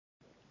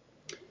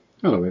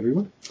Hello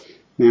everyone.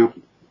 Now,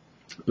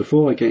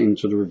 before I get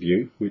into the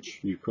review, which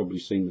you've probably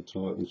seen the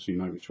title so you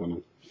know which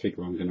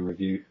figure I'm going to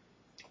review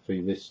for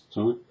you this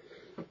time,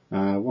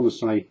 I want to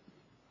say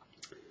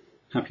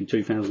happy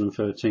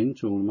 2013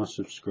 to all of my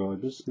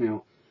subscribers.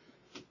 Now,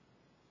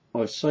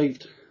 I've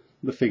saved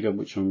the figure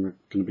which I'm going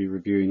to be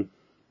reviewing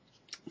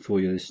for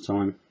you this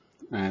time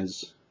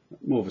as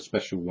more of a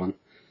special one. It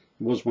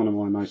was one of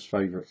my most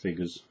favourite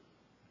figures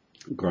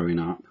growing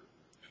up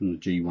from the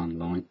G1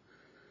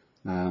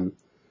 line.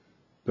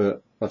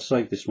 But I've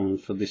saved this one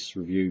for this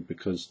review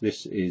because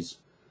this is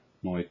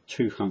my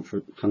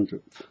 200th,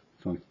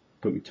 if I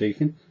put my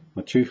teeth in,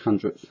 my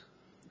 200th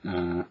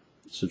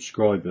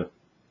subscriber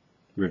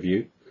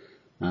review,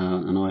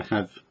 and I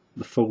have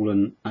the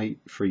Fallen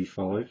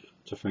 835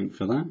 to thank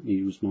for that.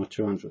 He was my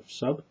 200th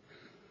sub.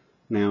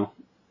 Now,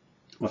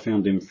 I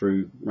found him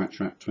through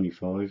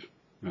RatTrap25,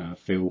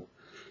 Phil.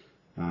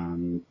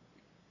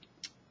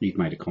 He'd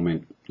made a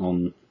comment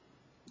on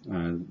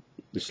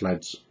this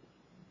lad's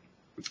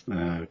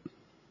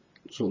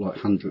sort of like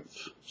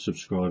 100th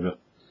subscriber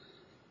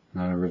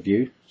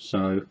review,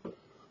 so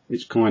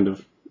it's kind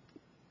of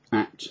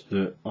apt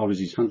that I was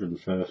his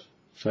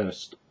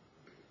 101st,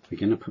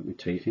 again I put my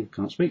teeth in,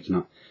 can't speak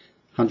tonight,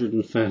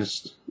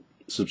 101st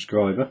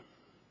subscriber,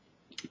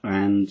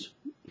 and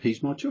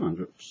he's my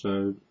 200th,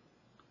 so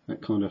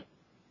that kind of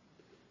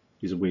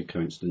is a weird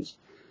coincidence.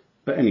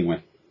 But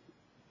anyway,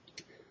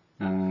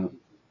 I'll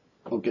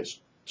get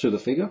to the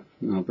figure,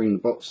 and I'll bring the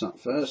box up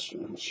first.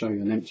 I'll show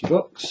you an empty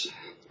box.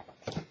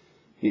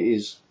 It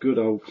is good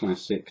old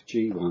classic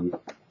G1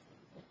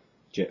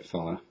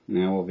 Jetfire.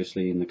 Now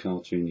obviously in the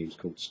cartoon he was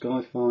called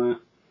Skyfire.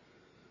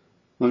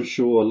 I'm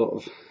sure a lot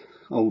of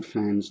old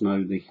fans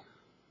know the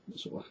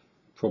sort of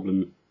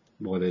problem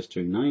why there's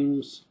two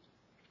names,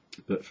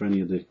 but for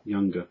any of the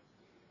younger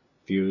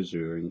viewers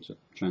who are into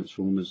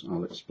Transformers,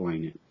 I'll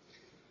explain it.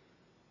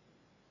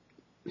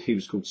 He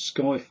was called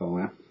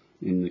Skyfire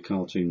in the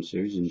cartoon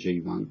series in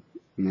G1.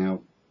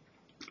 Now,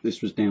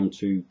 this was down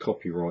to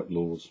copyright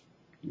laws,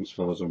 as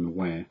far as I'm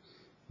aware.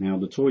 Now,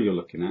 the toy you're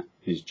looking at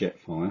is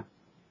Jetfire.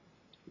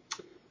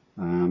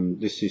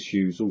 This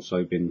issue's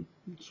also been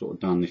sort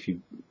of done, if you're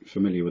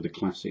familiar with the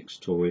Classics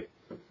toy.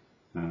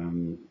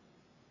 The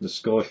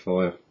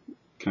Skyfire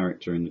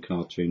character in the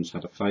cartoons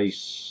had a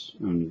face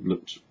and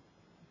looked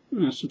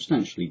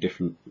substantially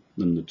different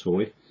than the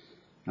toy.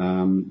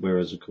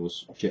 Whereas of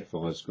course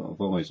Jetfire's got a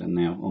visor.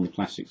 Now on the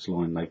Classics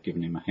line they've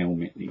given him a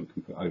helmet that you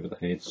can put over the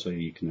head, so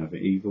you can have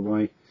it either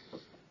way,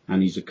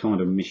 and he's a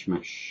kind of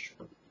mishmash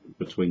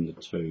between the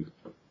two,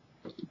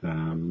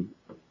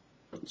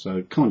 so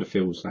it kind of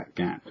fills that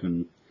gap,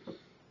 and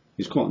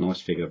he's quite a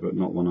nice figure, but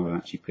not one I've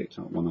actually picked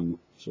up, one I'm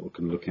sort of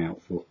going to look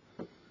out for,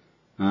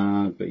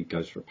 but he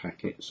goes for a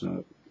packet,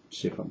 so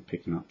see if I'm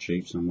picking up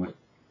cheap somewhere.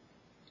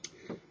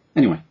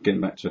 Anyway,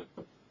 getting back to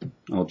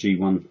our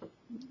G1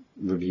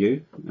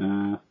 review,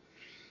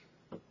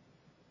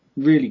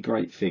 really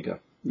great figure.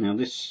 Now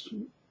this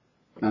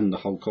and the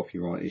whole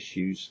copyright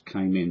issues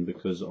came in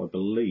because I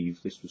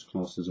believe this was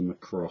classed as a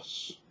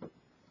Macross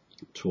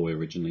toy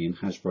originally, and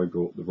Hasbro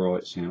brought the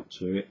rights out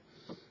to it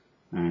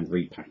and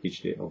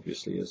repackaged it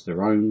obviously as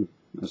their own,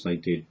 as they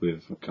did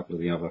with a couple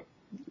of the other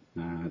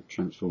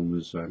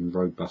Transformers,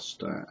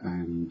 Roadbuster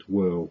and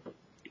Whirl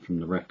from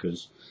the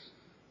Wreckers.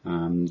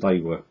 They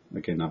were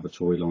again other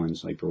toy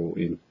lines they brought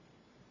in.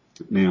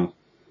 Now,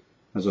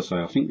 as I say,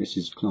 I think this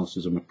is classed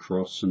as a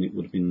Macross, and it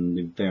would have been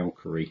the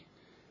Valkyrie.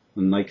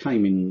 And they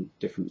came in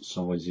different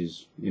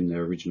sizes in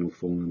their original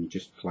form, and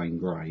just plain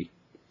grey.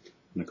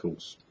 And of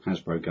course,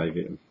 Hasbro gave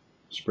it a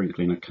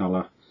sprinkling of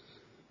colour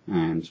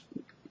and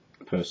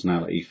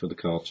personality for the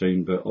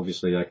cartoon, but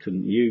obviously they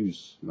couldn't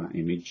use that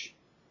image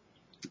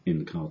in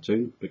the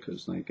cartoon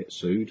because they'd get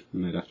sued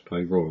and they'd have to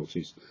pay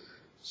royalties.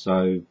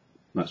 So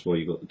that's why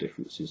you got the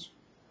differences.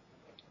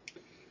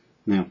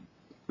 Now,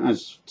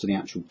 as to the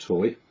actual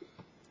toy,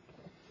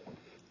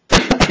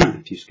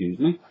 if you excuse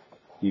me,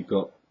 you've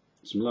got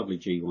some lovely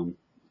G1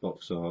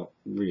 box art,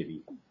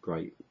 really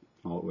great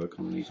artwork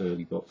on these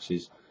early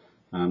boxes.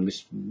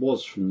 This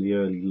was from the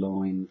early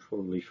line,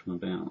 probably from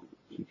about,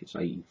 I think it's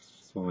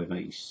 85,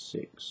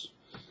 86.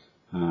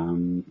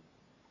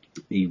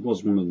 He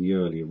was one of the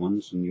earlier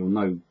ones, and you'll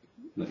know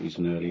that he's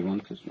an early one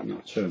because when I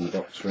turn the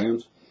box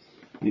around,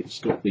 it's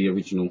got the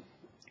original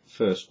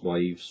first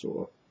wave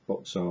sort of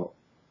box art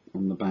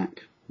on the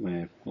back,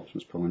 where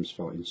Optimus Prime's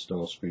fighting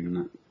Starscream and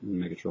that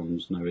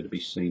Megatron's nowhere to be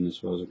seen as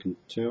far as I can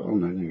tell. Oh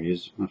no, there he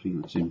is. I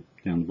think that's him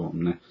down the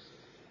bottom there.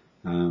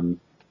 And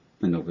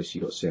obviously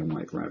you've got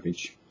Soundwave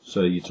Ravage.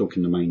 So you're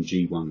talking the main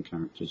G1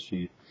 characters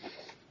here.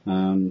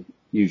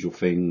 Usual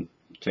thing,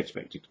 text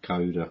vector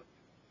decoder,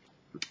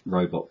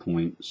 robot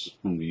points,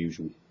 all the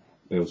usual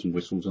bells and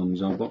whistles on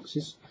these old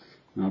boxes.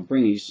 Now I'll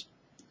bring his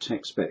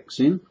tech specs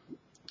in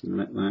and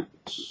let that,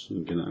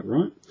 get that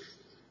right,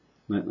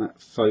 let that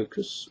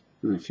focus.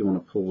 And if you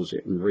want to pause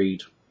it and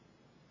read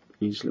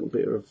his little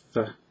bit of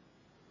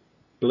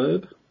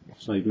blurb,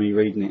 save me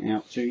reading it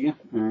out to you,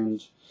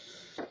 and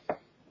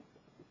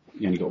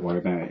you only got to worry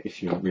about it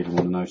if you really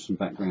want to know some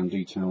background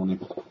detail on him.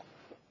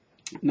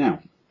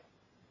 Now,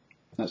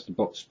 that's the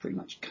box pretty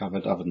much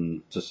covered, other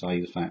than to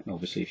say the fact,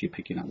 obviously, if you're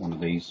picking up one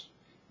of these,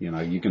 you know,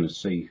 you're going to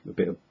see a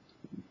bit of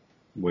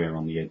wear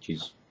on the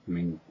edges. I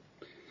mean,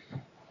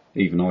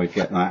 even I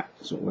get that,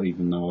 sort of,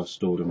 even though I've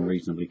stored them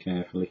reasonably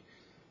carefully.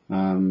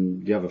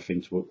 The other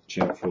thing to watch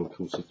out for, of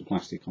course, is the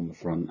plastic on the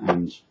front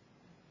and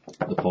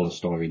the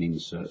polystyrene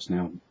inserts.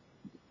 Now,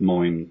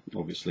 mine,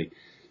 obviously,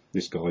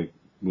 this guy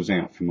was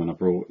out from when I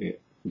brought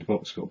it. The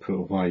box got put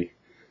away,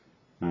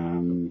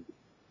 and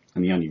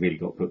he only really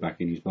got put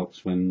back in his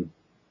box when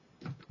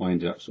I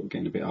ended up sort of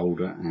getting a bit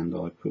older, and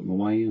I put them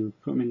away and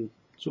put them in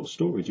sort of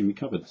storage in my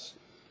cupboards.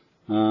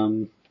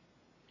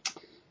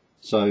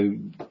 So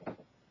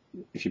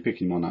if you're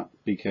picking one up,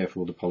 be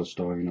careful of the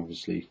polystyrene.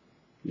 Obviously,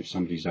 if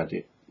somebody's had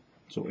it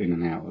sort of in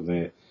and out of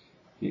there,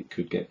 it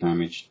could get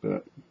damaged,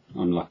 but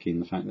I'm lucky in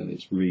the fact that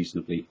it's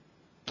reasonably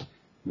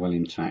well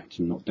intact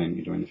and not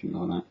dented or anything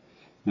like that.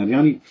 Now, the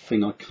only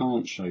thing I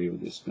can't show you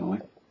with this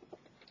guy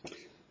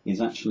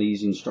is actually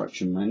his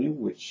instruction manual,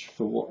 which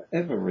for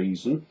whatever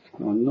reason,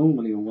 I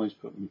normally always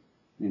put them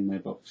in their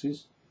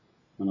boxes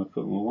when I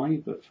put them away,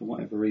 but for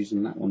whatever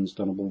reason that one's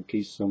done a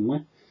wonky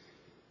somewhere,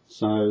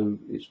 so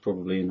it's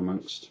probably in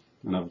amongst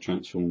another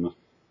transformer.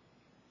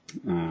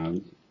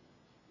 Who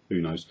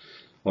knows?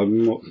 I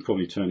might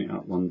probably turn it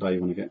up one day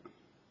when I get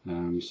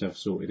myself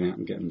sorted out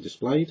and get them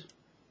displayed,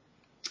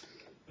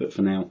 but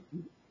for now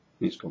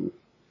it's gone.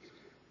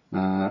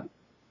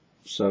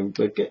 So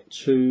we'll get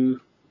to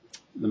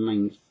the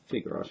main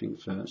figure, I think,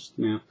 first.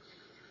 Now,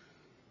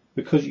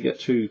 because you get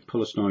two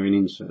polystyrene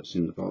inserts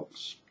in the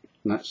box,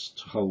 that's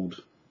to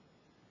hold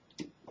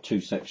two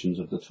sections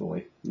of the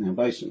toy. Now,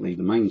 basically,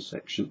 the main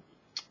section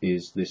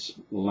is this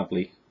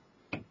lovely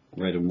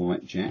red and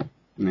white jet.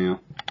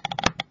 Now,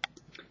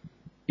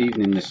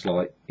 even in this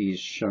light, he is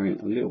showing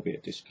a little bit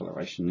of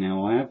discoloration.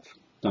 Now, I have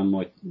done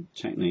my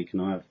technique,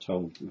 and I have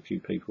told a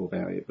few people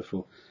about it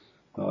before.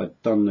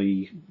 I've done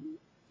the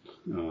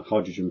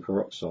hydrogen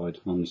peroxide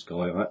on this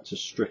guy. I had to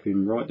strip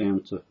him right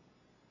down to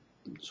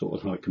sort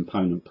of like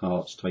component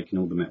parts, taking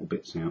all the metal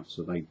bits out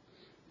so they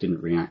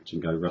didn't react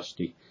and go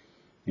rusty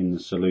in the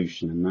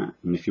solution and that.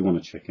 And if you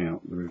want to check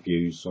out the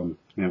reviews on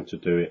how to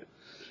do it,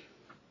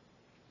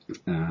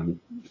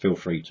 feel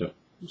free to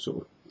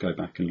sort of go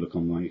back and look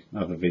on my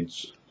other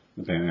vids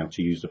about how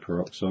to use the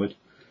peroxide.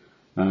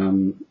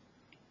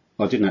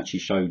 I didn't actually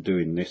show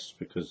doing this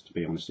because, to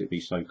be honest, it'd be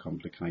so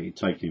complicated.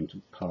 Taking him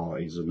to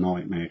part is a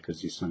nightmare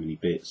because there's so many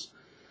bits.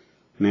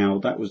 Now,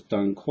 that was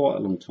done quite a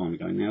long time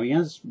ago. Now, he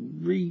has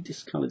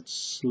rediscoloured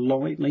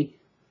slightly,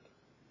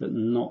 but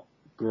not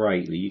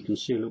greatly. You can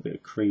see a little bit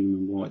of cream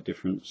and white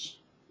difference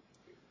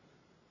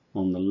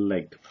on the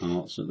leg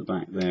parts at the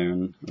back there,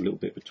 and a little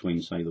bit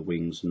between, say, the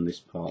wings and this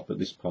part, but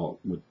this part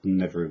would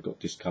never have got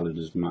discoloured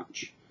as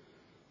much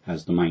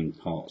as the main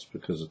parts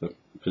because of the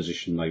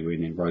position they were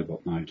in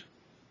robot mode.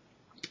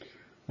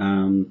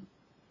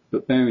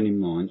 But bearing in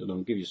mind, and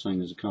I'll give you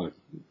something as a colour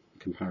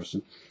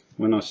comparison,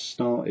 when I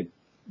started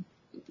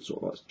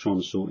sort of like trying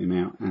to sort him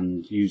out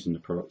and using the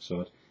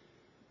peroxide,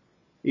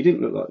 he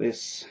didn't look like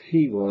this.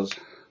 He was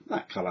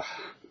that colour.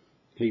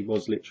 He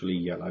was literally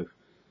yellow.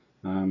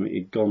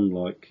 He'd gone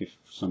like if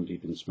somebody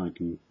had been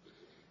smoking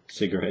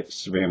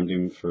cigarettes around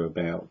him for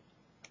about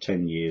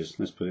 10 years,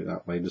 let's put it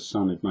that way. The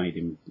sun had made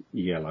him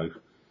yellow,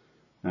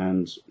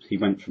 and he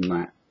went from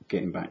that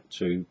getting back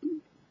to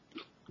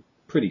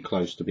pretty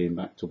close to being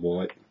back to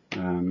white,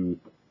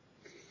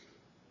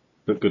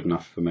 but good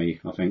enough for me,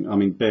 I think. I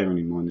mean, bearing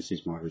in mind this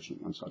is my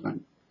original one, so I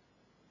don't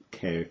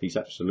care if he's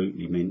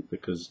absolutely mint,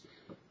 because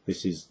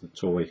this is the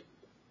toy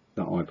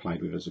that I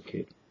played with as a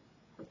kid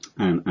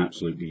and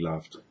absolutely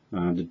loved.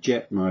 The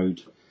jet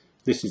mode,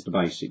 this is the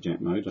basic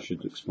jet mode, I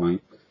should explain.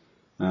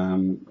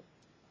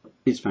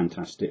 It's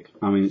fantastic.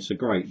 I mean, it's a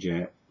great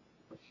jet.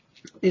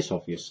 It's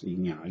obviously,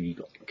 you know, you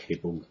got the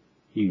kibble,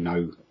 you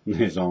know,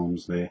 there's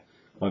arms there.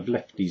 I've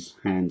left his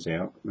hands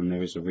out, and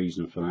there is a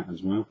reason for that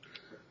as well.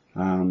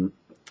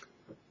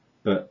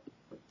 But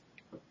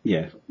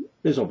yeah,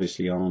 there's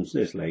obviously arms,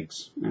 there's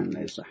legs, and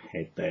there's a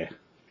head there.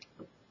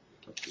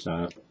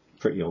 So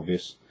pretty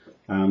obvious.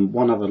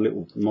 One other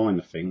little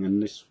minor thing,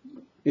 and this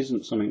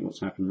isn't something that's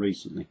happened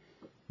recently.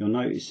 You'll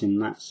notice in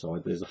that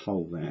side there's a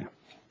hole there.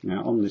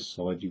 Now on this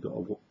side you've got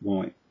a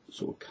white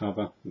sort of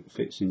cover that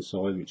fits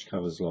inside, which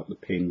covers like the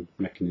pin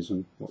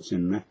mechanism, what's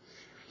in there.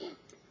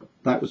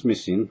 That was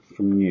missing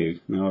from new.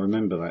 Now I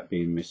remember that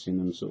being missing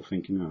and sort of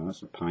thinking, oh,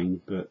 that's a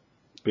pain, but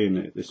being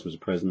that this was a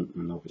present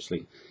and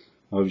obviously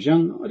I was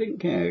young, I didn't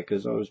care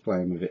because I was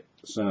playing with it.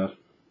 So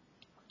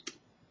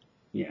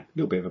yeah, a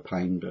little bit of a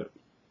pain, but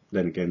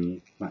then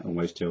again, that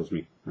always tells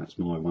me that's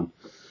my one.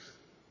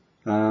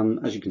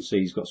 As you can see,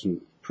 he's got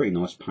some pretty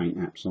nice paint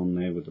apps on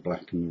there with the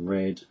black and the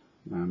red.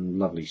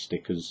 Lovely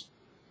stickers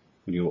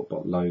with the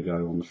Autobot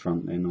logo on the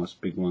front there, nice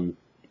big one.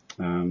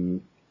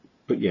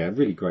 But yeah,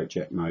 really great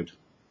jet mode.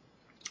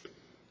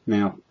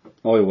 Now,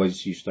 I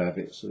always used to have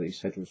it so these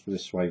headers were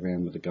this way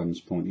round with the guns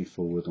pointing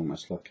forward,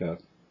 almost like a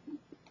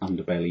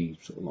underbelly,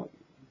 sort of like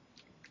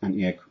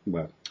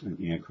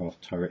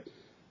anti-aircraft turret.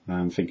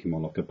 thinking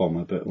more like a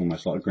bomber, but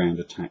almost like a ground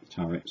attack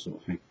turret sort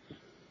of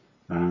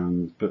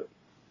thing. But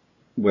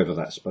whether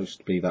that's supposed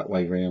to be that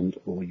way round,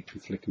 or you can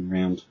flick them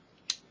around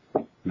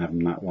and have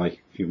them that way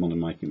if you want to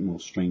make it more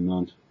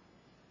streamlined,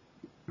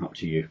 up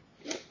to you.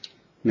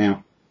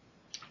 Now,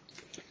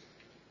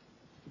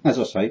 as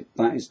I say,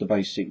 that is the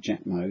basic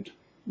jet mode.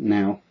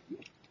 Now,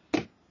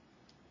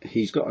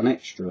 he's got an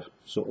extra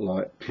sort of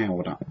like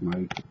powered up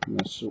mode,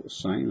 let's sort of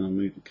say, and I'll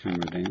move the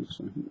camera down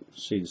so you can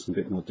see this in a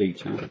bit more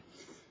detail.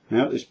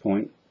 Now at this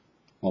point,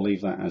 I'll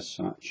leave that as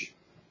such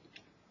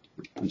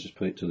and just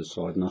put it to the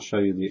side, and I'll show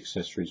you the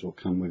accessories will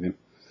come with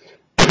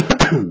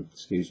him.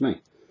 Excuse me.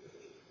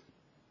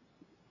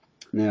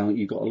 Now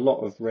you've got a lot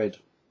of red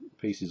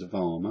pieces of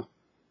armour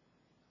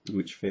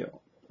which fit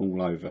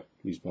all over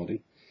his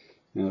body.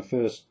 Now the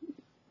first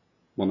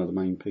one of the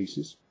main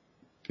pieces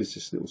is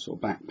this little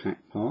sort of backpack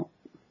part.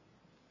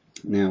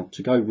 Now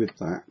to go with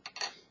that,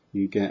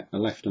 you get a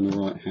left and a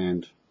right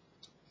hand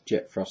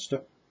jet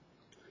thruster,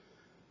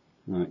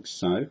 like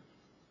so,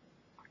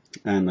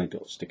 and they've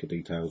got sticker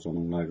details on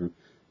all over them.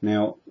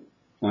 Now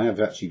I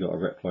have actually got a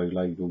Replo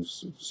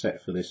labels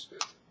set for this.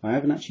 I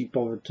haven't actually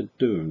bothered to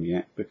do them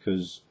yet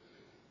because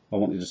I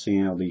wanted to see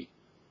how the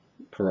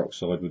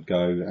peroxide would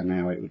go and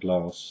how it would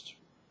last,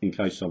 in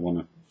case I want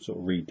to sort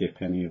of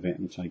re-dip any of it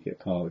and take it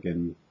apart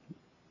again,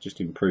 just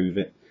improve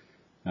it,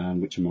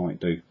 which I might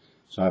do.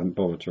 So I haven't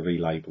bothered to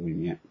relabel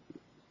him yet.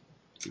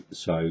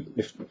 So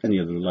if any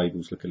of the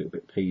labels look a little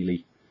bit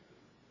peely,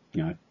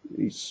 you know,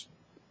 he's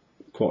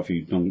quite a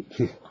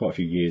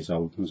few years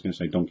old. I was going to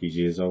say donkey's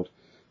years old,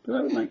 but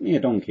that would make me a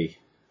donkey.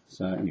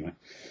 So anyway,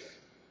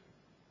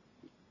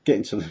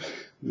 getting to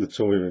the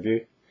toy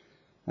review.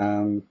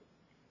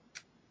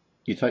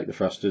 You take the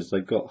thrusters,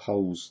 they've got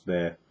holes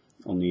there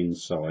on the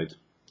inside.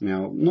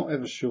 Now, I'm not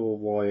ever sure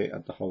why it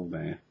had the hole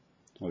there.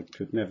 I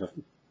could never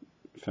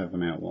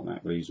fathom out what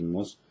that reason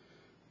was,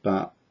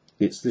 but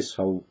it's this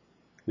hole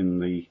in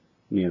the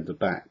near the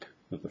back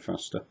of the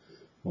thruster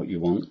what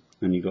you want,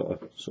 and you've got a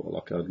sort of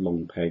like a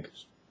long peg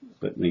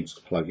that needs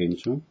to plug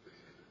into them.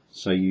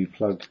 So you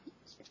plug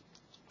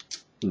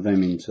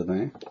them into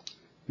there.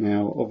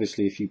 Now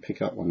obviously if you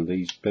pick up one of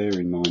these, bear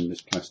in mind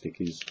this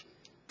plastic is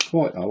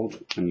quite old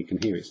and you can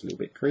hear it's a little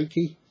bit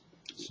creaky,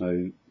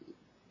 so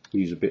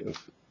use a bit of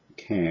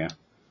care,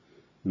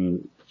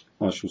 and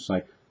I shall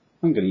say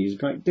I'm going to use a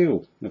great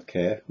deal of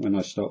care when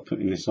I start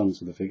putting this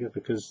onto the figure,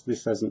 because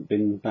this hasn't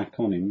been back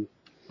on him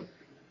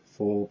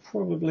for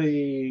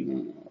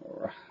probably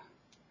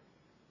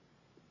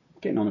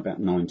getting on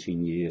about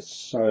 19 years,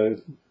 so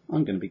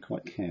I'm going to be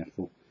quite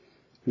careful.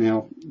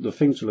 Now the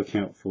thing to look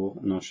out for,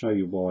 and I'll show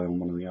you why on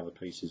one of the other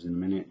pieces in a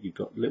minute, you've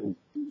got little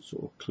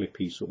sort of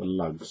clippy sort of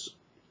lugs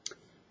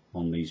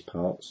on these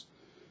parts,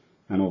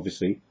 and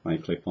obviously they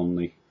clip on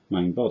the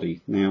main body.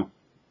 Now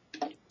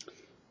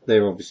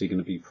they're obviously going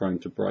to be prone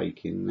to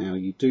breaking. Now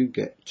you do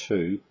get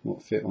two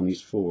what fit on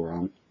his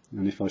forearm,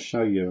 and if I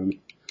show you them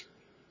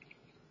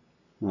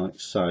like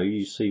so,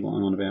 you see what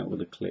I'm on about with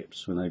the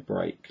clips when they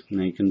break.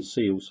 Now you can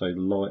see also the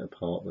lighter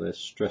part where there's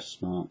stress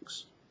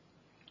marks.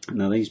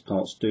 Now these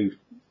parts do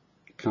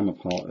come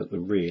apart at the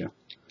rear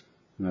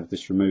and have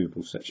this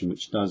removable section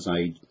which does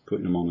aid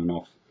putting them on and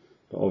off,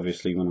 but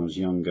obviously when I was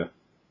younger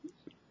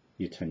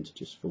you tend to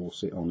just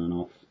force it on and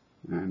off,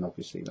 and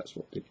obviously that's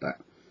what did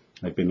that.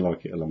 They've been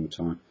like it a long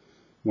time.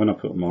 When I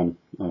put them on,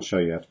 I'll show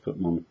you how to put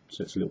them on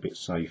so it's a little bit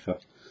safer.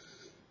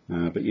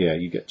 But yeah,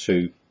 you get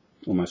two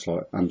almost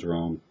like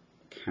underarm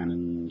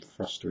cannon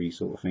thrustery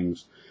sort of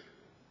things,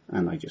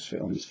 and they just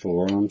fit on his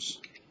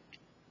forearms.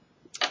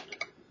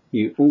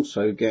 You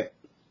also get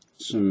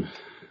some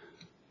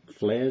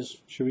flares,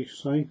 should we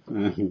say,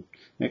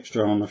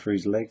 extra armour for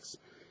his legs.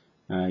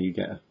 You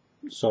get a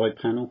side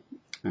panel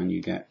and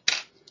you get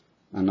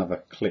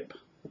another clip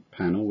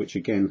panel, which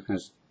again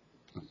has,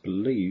 I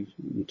believe,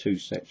 in two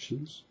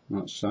sections,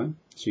 like so.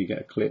 So you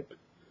get a clip,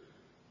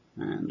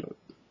 and I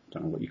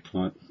don't know what you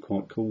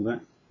quite call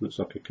that. Looks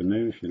like a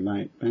canoe if you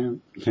lay it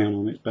down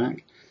on its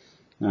back.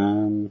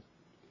 But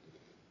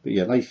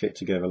yeah, they fit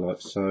together like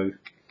so,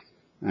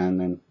 and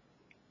then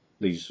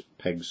these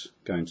pegs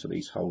go into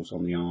these holes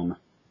on the armour.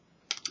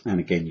 And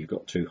again, you've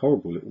got two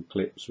horrible little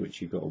clips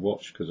which you've got to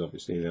watch, because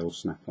obviously they'll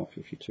snap off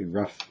if you're too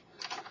rough.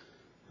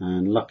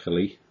 And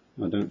luckily,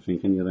 I don't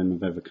think any of them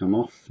have ever come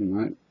off, you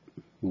know,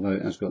 although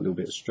it has got a little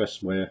bit of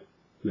stress wear,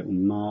 little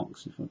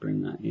marks. If I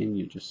bring that in,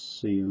 you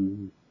just see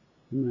them,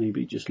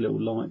 maybe just a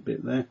little light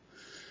bit there.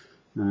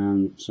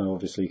 So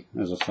obviously,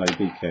 as I say,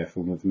 be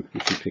careful with them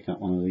if you pick up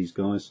one of these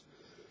guys,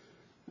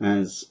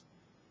 as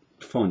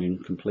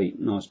finding complete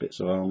nice bits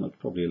of armour is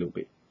probably a little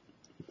bit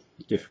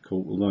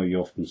difficult, although you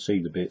often see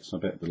the bits. I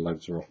bet the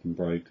lugs are often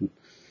broken.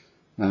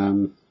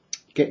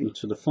 Getting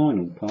to the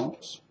final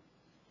parts,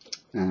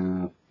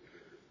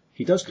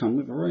 he does come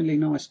with a really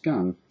nice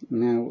gun.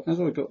 Now, as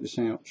I got this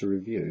out to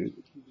review,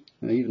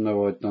 even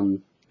though I'd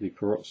done the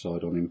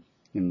peroxide on him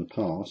in the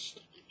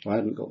past, I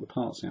hadn't got the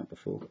parts out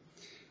before.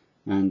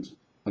 And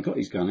I got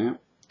his gun out,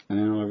 and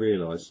then I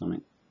realised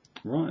something.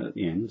 Right at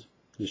the end,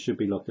 there should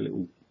be like a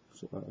little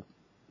sort of,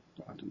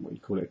 I don't know what you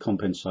call it, a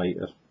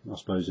compensator I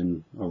suppose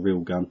in a real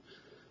gun,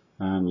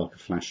 like a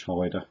flash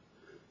hider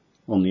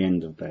on the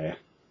end of there.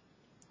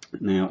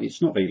 Now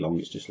it's not very long,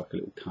 it's just like a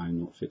little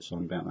cone that fits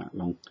on about that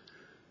long,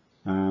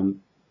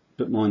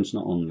 but mine's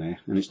not on there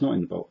and it's not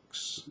in the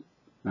box.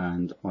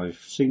 And I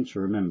seem to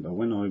remember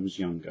when I was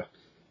younger,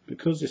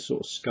 because this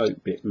sort of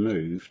scope bit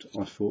moved,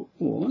 I thought,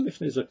 oh, I wonder if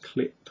there's a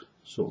clip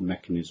sort of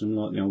mechanism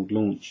like the old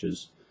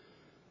launchers.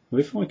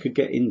 Well, if I could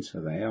get into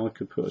there, I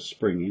could put a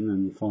spring in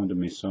and find a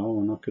missile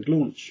and I could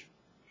launch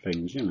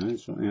things, you know,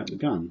 sort of out the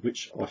gun,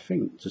 which I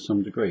think to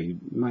some degree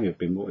may have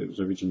been what it was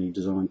originally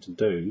designed to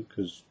do,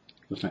 because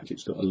the fact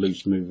it's got a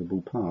loose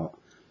movable part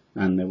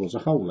and there was a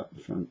hole at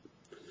the front.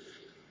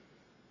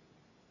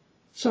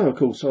 So of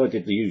course I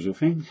did the usual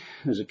thing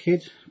as a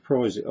kid,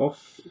 prise it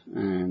off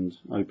and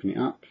open it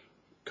up.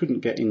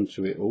 Couldn't get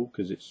into it all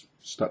because it's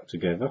stuck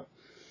together.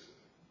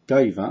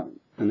 Gave up,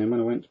 and then when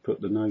I went to put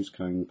the nose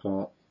cone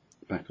part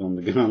back on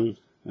the gun,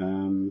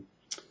 on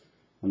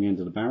the end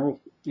of the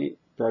barrel, it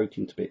broke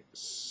into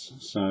bits.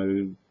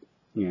 So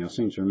yeah, I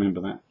seem to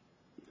remember that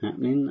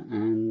happening,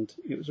 and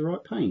it was a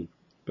right pain.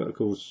 But of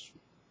course,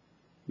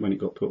 when it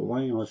got put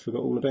away, I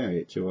forgot all about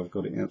it till I've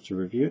got it out to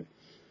review it.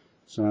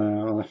 So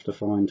I'll have to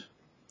find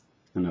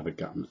another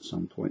gun at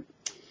some point.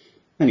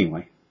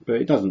 Anyway, but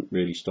it doesn't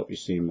really stop you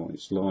seeing what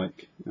it's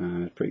like.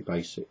 Pretty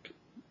basic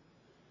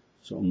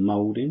sort of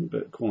moulding,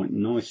 but quite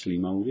nicely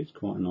moulded,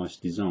 quite a nice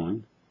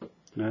design.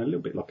 A little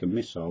bit like a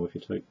missile if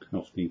you take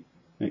off the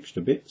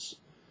extra bits,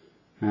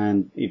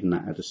 and even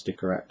that had a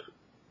sticker wrap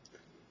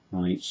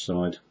on each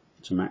side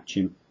to match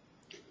him.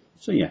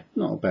 So yeah,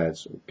 not a bad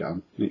sort of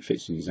gun, and it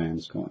fits in his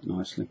hands quite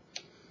nicely.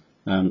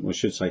 I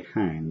should say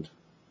hand,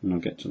 and I'll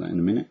get to that in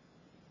a minute.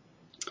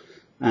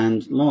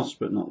 And last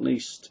but not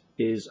least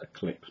is a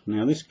clip.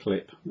 Now this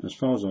clip, as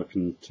far as I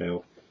can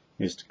tell,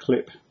 is to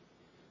clip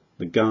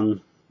the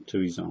gun to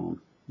his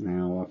arm.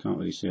 Now I can't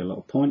really see a lot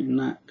of point in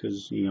that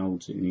because he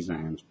holds it in his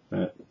hand,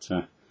 but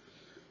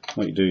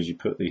what you do is you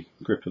put the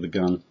grip of the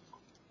gun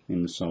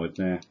in the side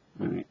there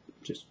and it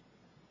just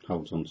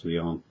holds onto the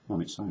arm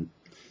on its own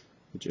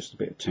with just a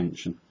bit of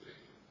tension.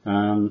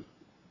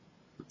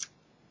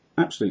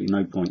 Absolutely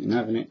no point in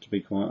having it, to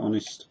be quite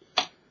honest.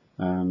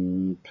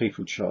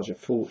 People charge a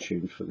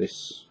fortune for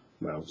this.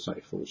 Well, say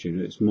a fortune,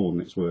 it's more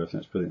than it's worth,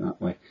 let's put it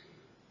that way,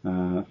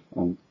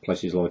 on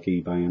places like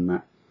eBay and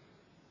that.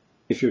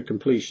 If you're a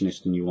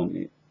completionist and you want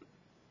it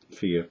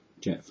for your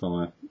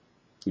jetfire,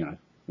 you know,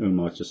 who am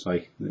I to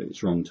say that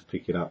it's wrong to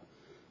pick it up?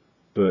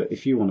 But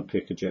if you want to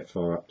pick a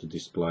jetfire up to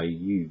display,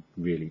 you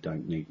really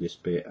don't need this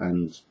bit,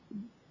 and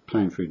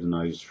playing through the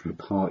nose for a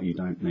part you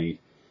don't need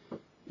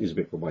is a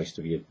bit of a waste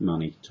of your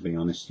money, to be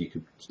honest. You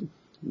could, you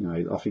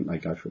know, I think they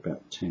go for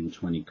about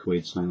 10-20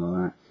 quid, something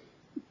like that.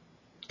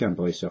 Go and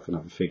buy yourself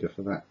another figure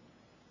for that.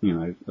 You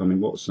know, I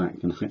mean, what's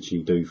that going to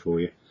actually do for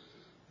you?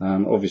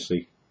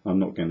 Obviously I'm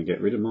not going to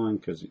get rid of mine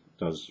because it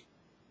does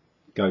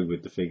go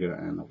with the figure,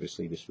 and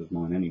obviously this was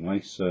mine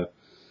anyway, so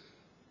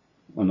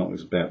I'm not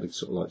about to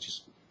sort of like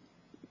just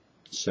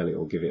sell it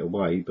or give it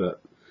away,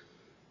 but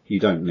you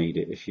don't need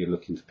it if you're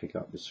looking to pick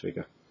up this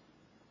figure.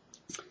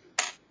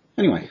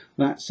 Anyway,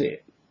 that's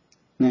it.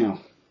 Now,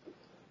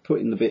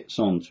 putting the bits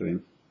onto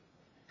him.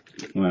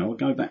 Well, we'll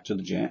go back to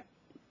the jet.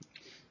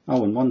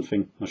 Oh, and one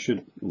thing I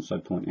should also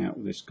point out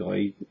with this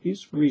guy,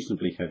 he's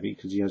reasonably heavy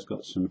because he has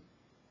got some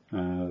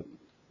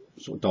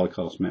sort of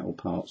die-cast metal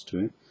parts to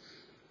him.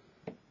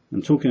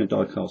 And talking of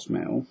die-cast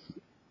metal,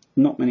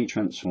 not many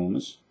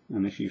transformers,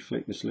 and if you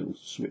flick this little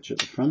switch at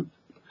the front,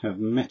 have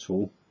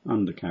metal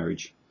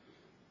undercarriage.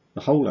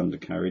 The whole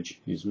undercarriage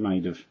is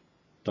made of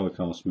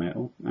die-cast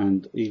metal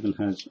and even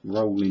has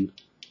rolling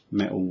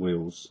metal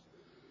wheels.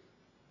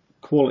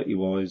 Quality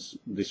wise,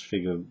 this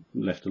figure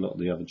left a lot of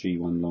the other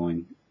G1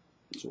 line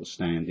sort of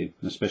standing,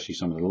 especially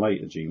some of the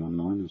later G1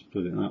 line, let's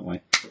put it that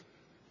way.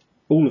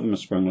 All of them are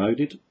sprung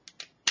loaded,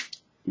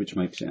 which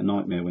makes it a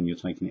nightmare when you're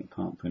taking it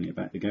apart and putting it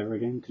back together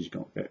again, because you've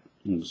got to get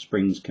all the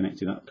springs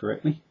connected up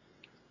correctly.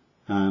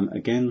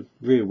 Again,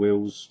 rear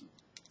wheels,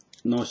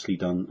 nicely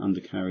done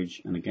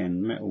undercarriage, and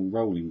again metal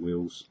rolling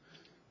wheels.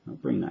 I'll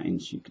bring that in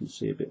so you can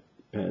see a bit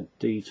better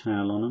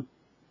detail on them.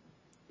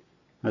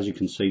 As you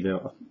can see,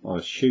 I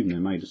assume they're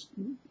made of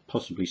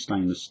possibly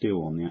stainless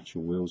steel on the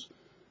actual wheels,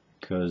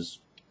 because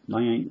they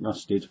ain't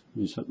rusted.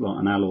 It's like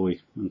an alloy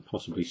and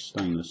possibly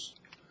stainless,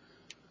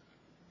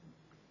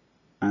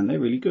 and they're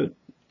really good,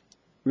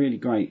 really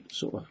great,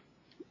 sort of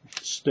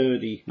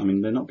sturdy. I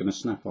mean, they're not going to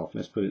snap off,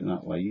 let's put it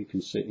that way. You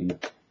can sit him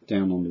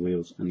down on the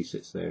wheels and he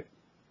sits there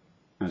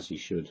as he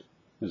should,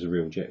 as a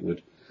real jet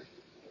would.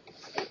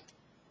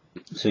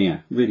 So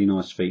yeah, really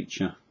nice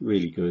feature,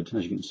 really good.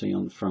 As you can see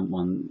on the front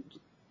one,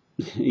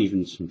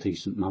 even some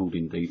decent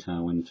moulding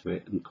detail into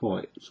it, and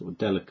quite sort of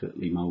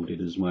delicately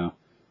moulded as well,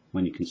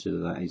 when you consider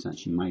that he's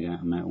actually made out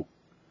of metal.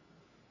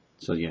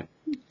 So yeah,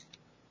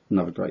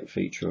 another great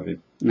feature of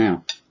him.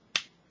 Now,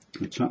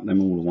 we tuck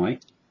them all away.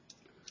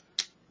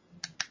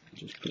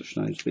 Just push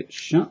those bits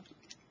shut.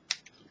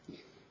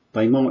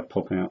 They might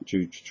pop out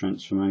due to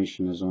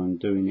transformation as I'm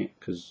doing it,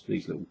 because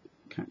these little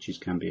catches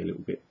can be a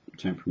little bit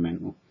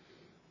temperamental,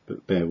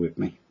 but bear with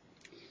me.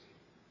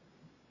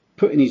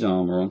 putting his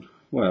armour on,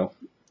 well,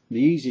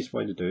 the easiest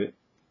way to do it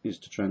is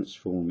to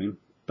transform him,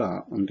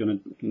 but I'm going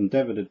to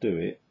endeavour to do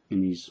it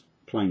in his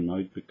plain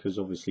mode, because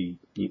obviously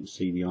you can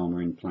see the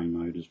armour in plain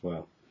mode as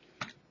well.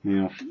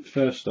 Now,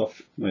 first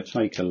off, we'll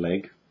take a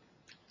leg.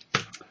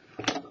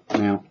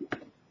 Now,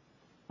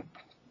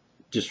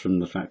 just from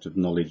the fact of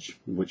knowledge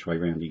of which way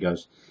round he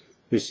goes,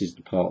 this is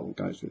the part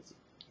that goes with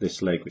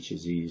this leg, which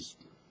is his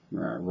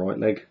right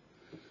leg.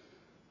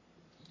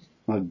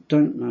 I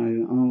don't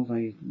know, are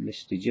they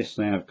listed? Yes,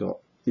 they have got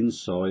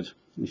inside,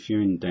 if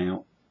you're in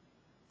doubt,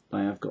 they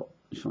have got,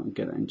 if I can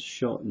get that into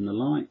shot in the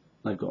light,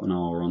 they've got an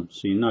R on,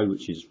 so you know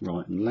which is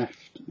right and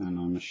left, and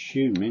I'm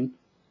assuming,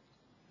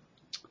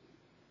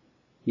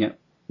 yep,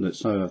 that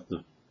so have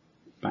the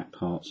back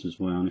parts as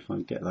well, and if I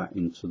can get that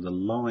into the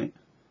light,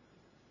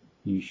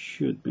 you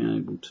should be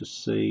able to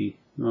see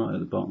right at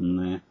the bottom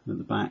there, at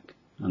the back,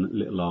 and a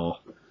little R.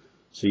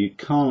 So you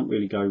can't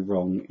really go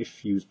wrong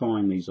if you was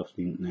buying these off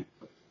the internet.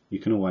 You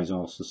can always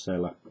ask the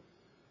seller,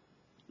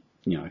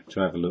 you know,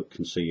 to have a look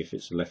and see if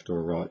it's a left or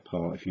a right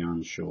part if you're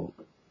unsure,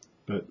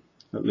 but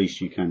at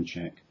least you can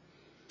check.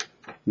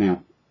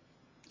 Now,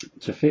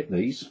 to fit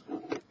these,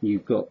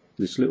 you've got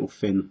this little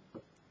fin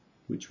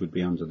which would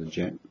be under the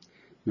jet.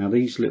 Now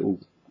these little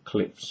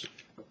clips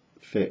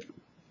fit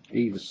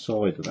either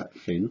side of that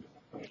fin,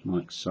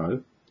 like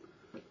so,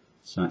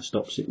 so it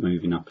stops it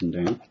moving up and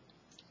down.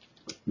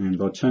 And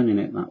by turning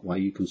it that way,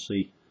 you can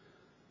see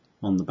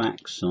on the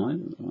back side,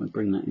 I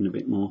bring that in a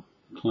bit more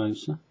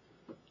closer,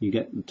 you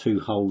get the two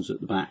holes at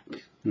the back.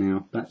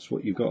 Now that's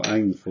what you've got to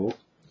aim for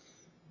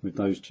with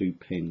those two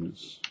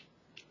pins,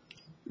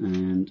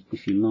 and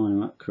if you line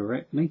them up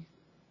correctly,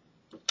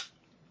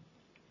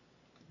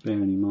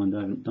 bearing in mind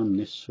I haven't done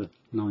this for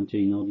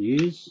 19 odd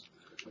years,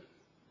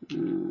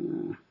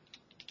 there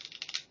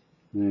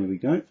we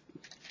go,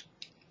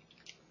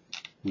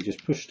 we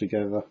just push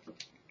together.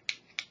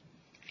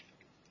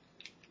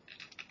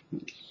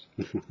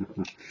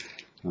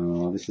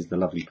 Oh, this is the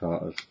lovely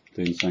part of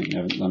doing something you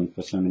haven't done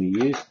for so many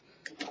years.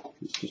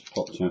 It's just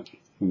popped up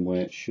from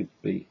where it should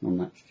be on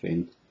that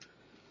fin.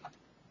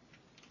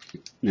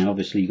 Now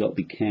obviously you've got to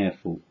be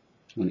careful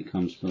when it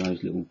comes to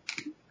those little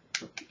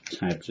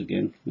tabs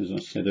again, as I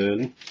said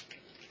earlier.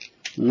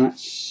 And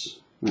that's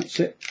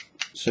it.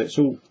 So it's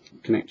all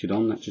connected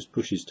on, that just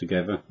pushes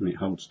together and it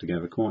holds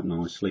together quite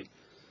nicely.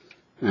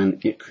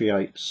 And it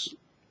creates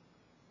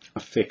a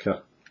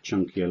thicker,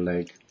 chunkier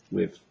leg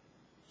with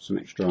some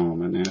extra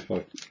armour. Now if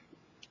I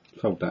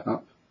fold that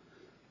up,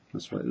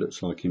 that's what it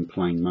looks like in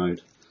plain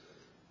mode,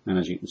 and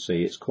as you can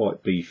see it's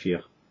quite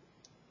beefier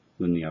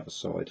than the other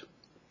side.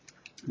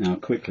 Now I'll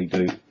quickly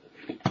do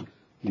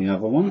the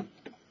other one.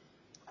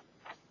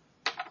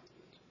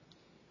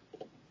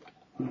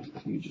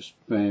 You just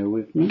bear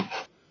with me.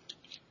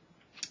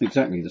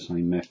 Exactly the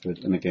same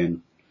method, and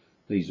again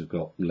these have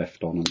got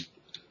left on them,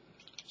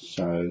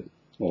 so,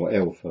 or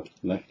L for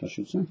left I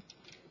should say,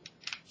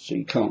 so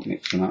you can't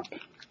mix them up.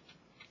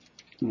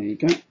 There you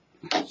go.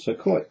 So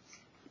quite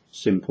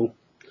simple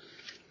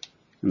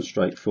and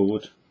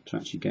straightforward to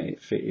actually get it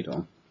fitted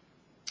on.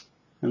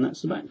 And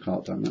that's the back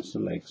part done, that's the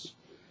legs.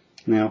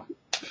 Now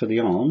for the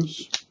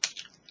arms,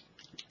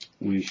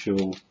 we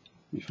shall,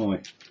 if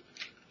I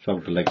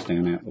fold the legs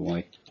down out of the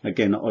way,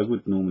 again I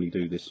would normally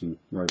do this in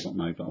robot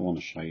mode, but I want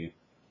to show you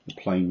the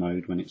plain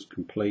mode when it's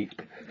complete.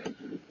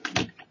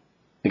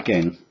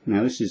 Again,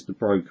 now this is the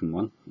broken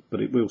one, but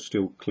it will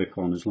still clip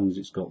on as long as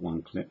it's got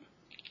one clip.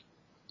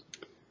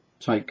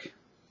 Take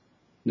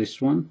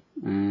this one,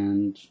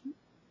 and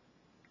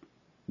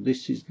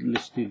this is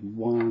listed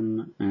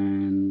 1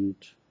 and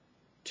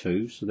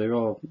 2, so they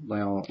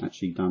are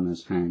actually done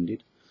as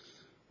handed.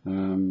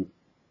 To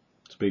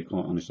be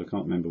quite honest, I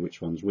can't remember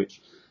which one's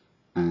which,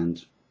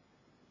 and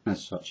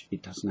as such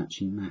it doesn't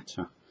actually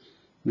matter.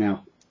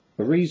 Now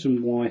the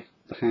reason why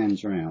the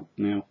hands are out,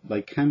 now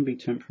they can be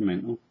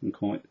temperamental and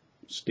quite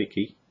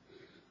sticky,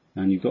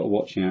 and you've got to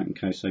watch out in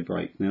case they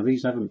break. Now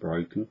these haven't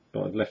broken,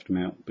 but I've left them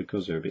out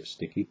because they're a bit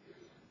sticky,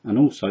 and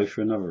also for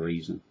another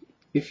reason.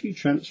 If you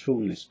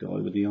transform this guy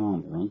with the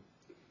armour on,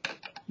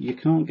 you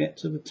can't get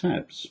to the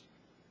tabs,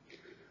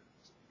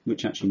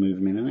 which actually move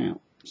them in and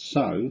out.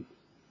 So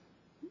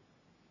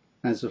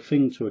as a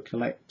thing to a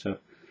collector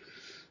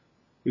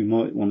who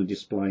might want to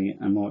display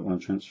it and might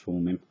want to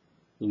transform him,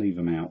 leave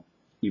them out.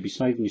 You'll be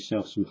saving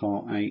yourself some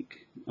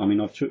heartache. I mean,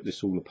 I've took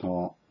this all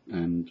apart,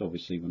 and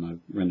obviously when I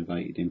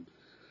renovated him,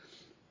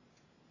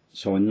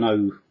 so I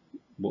know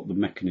what the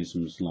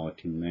mechanism's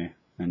like in there,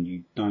 and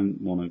you don't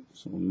want to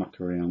sort of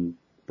muck around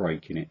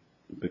breaking it,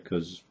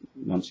 because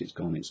once it's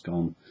gone,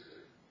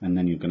 and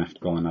then you're going to have to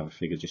buy another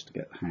figure just to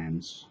get the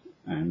hands,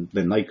 and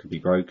then they could be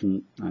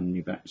broken and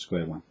you're back to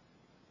square one.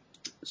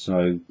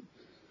 So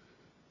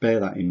bear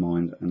that in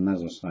mind, and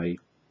as I say,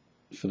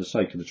 for the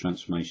sake of the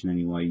transformation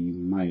anyway, you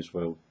may as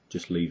well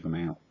just leave them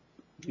out.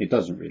 It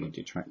doesn't really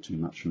detract too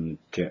much from the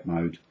jet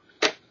mode,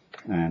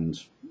 and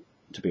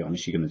to be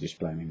honest, you're going to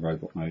display them in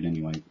robot mode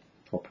anyway,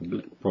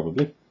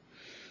 probably.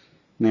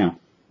 Now,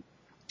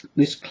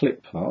 this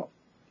clip part,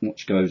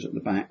 which goes at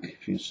the back,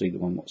 if you can see the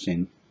one what's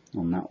in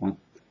on that one,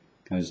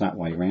 goes that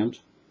way round.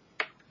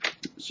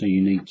 So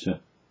you need to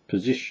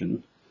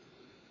position,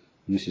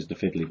 and this is the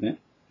fiddly bit,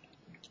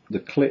 the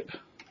clip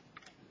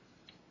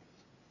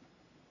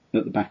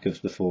at the back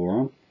of the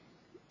forearm,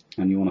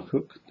 and you want to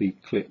hook the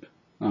clip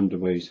under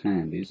where his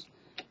hand is,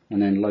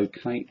 and then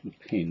locate the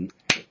pin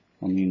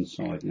on the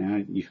inside.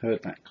 Now you've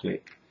heard that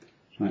click,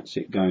 that's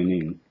it going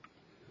in,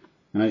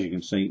 and as you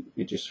can see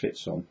it just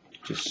fits on,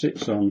 it just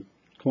sits on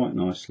quite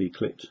nicely,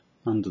 clipped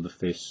under the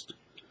fist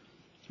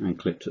and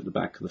clipped at the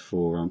back of the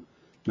forearm.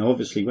 Now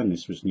obviously when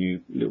this was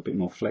new, a little bit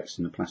more flex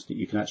in the plastic,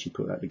 you can actually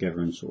put that together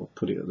and sort of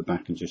put it at the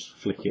back and just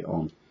flick it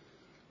on,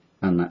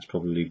 and that's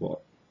probably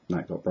what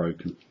that got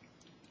broken.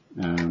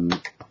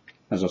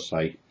 As I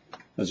say,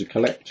 as a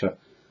collector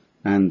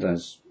and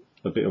as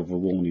a bit of a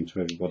warning to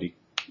everybody,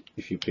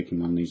 if you're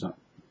picking one of these up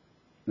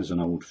as an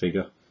old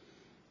figure,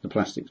 the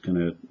plastic's going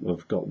to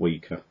have got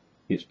weaker.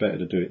 It's better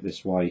to do it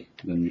this way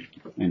than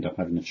end up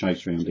having to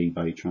chase around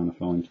eBay trying to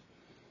find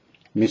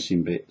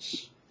missing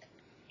bits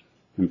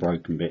and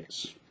broken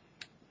bits.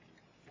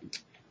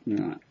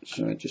 Right,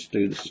 so I just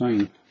do the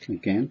same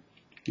again.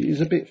 It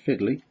is a bit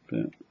fiddly,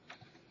 but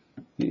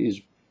it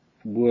is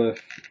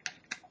worth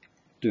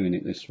doing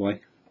it this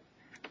way,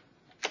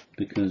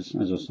 because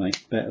as I say,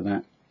 better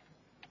that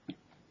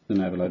than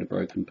have a load of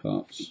broken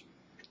parts.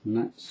 And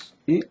that's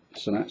it,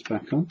 so that's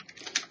back on.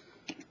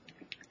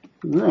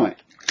 Right,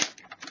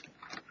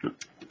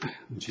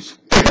 just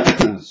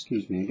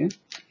excuse me again.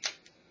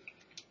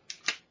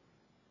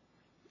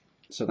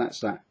 So that's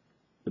that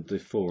with the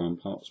forearm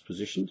parts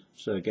positioned.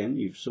 So again,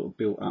 you've sort of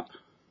built up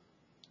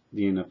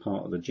the inner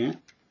part of the jet,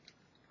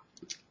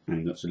 and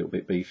it looks a little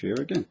bit beefier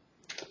again.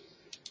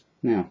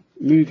 Now,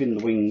 moving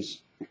the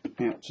wings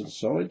out to the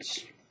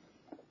sides,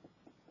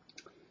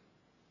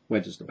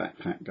 where does the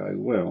backpack go?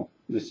 Well,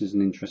 this is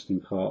an interesting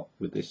part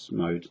with this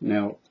mode.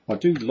 Now, I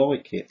do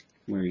like it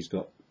where he's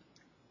got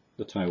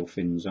the tail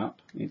fins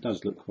up. It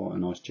does look quite a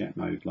nice jet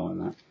mode like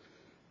that.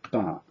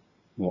 But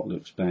what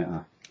looks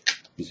better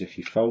is if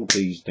you fold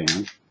these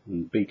down,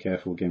 and be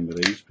careful again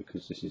with these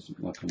because this is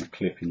like on a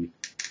clipping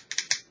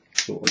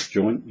sort of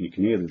joint. You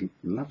can hear the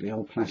lovely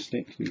old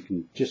plastic. You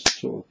can just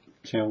sort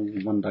of tell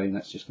one day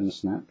that's just going to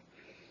snap.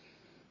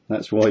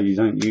 That's why you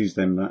don't use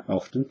them that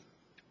often.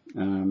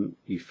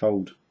 You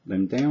fold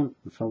them down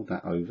and fold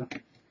that over.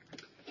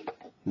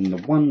 And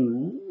the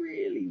one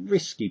really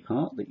risky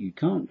part that you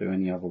can't do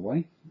any other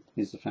way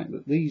is the fact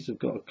that these have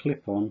got a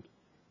clip on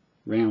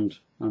round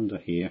under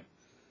here,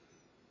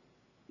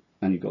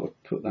 and you've got to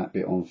put that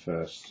bit on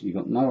first. You've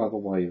got no other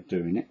way of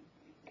doing it.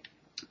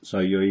 So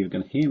you're either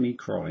going to hear me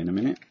cry in a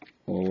minute,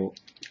 or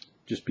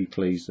just be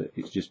pleased that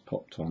it's just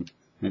popped on.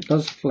 And it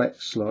does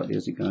flex slightly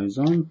as it goes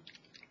on.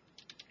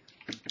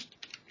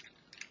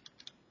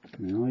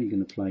 Now, are you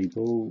going to play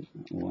ball,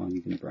 or are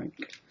you going to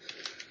break?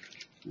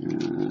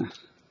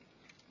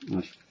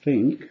 I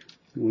think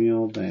we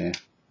are there.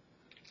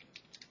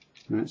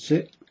 That's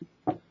it.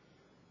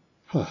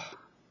 Now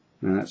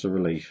that's a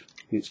relief.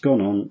 It's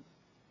gone on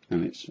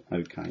and it's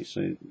okay.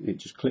 So it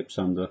just clips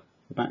under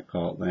the back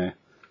part there,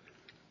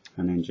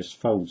 and then just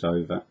folds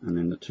over, and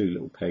then the two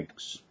little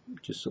pegs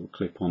just sort of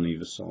clip on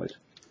either side.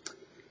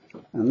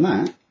 And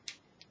that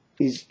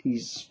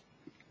is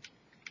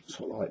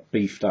sort of like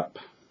beefed up.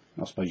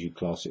 I suppose you'd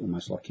class it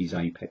almost like his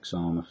Apex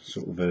armour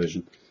sort of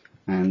version.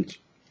 And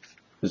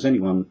as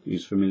anyone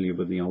who's familiar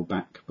with the old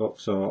back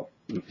box art,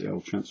 with the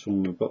old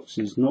Transformer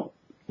boxes, not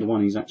the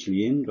one he's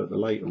actually in, but the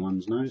later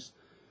ones knows,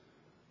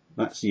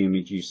 that's the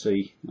image you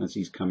see as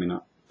he's coming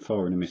up,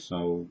 firing a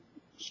missile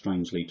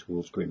strangely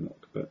towards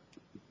Grimlock, but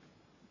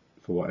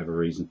for whatever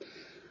reason.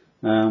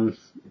 But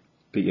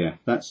yeah,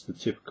 that's the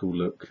typical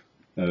look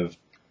of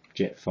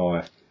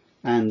Jetfire,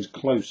 and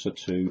closer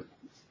to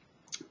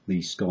the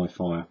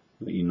Skyfire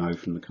that you know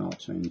from the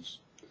cartoons.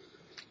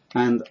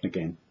 And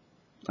again,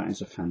 that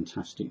is a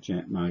fantastic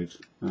jet mode.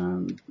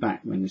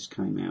 Back when this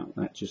came out,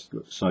 that just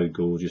looked so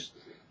gorgeous.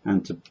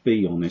 And to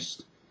be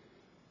honest,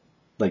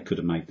 they could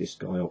have made this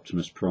guy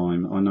Optimus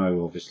Prime. I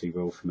know obviously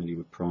we're all familiar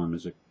with Prime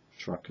as a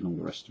truck and all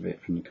the rest of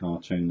it from the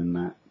cartoon and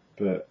that,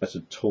 but as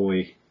a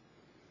toy,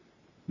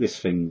 this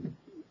thing,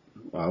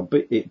 well,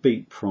 it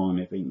beat Prime,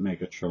 it beat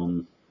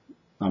Megatron.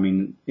 I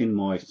mean, in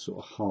my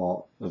sort of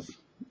heart of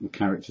the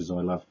characters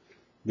I love,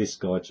 this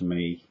guy to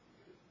me,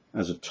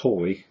 as a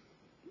toy,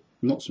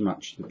 not so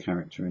much the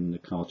character in the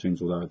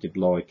cartoons, although I did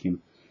like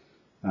him,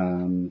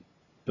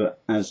 but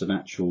as an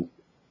actual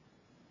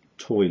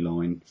toy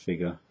line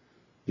figure,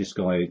 this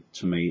guy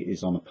to me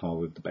is on a par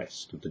with the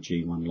best of the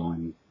G1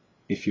 line.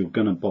 If you're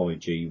going to buy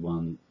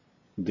G1,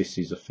 this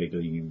is a figure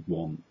you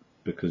want,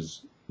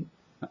 because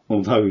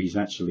although he's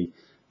actually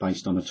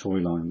based on a toy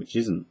line which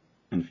isn't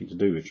anything to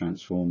do with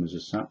Transformers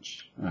as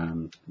such,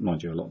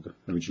 mind you, a lot of the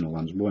original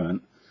ones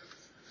weren't,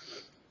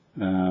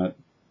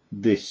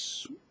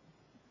 this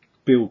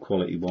build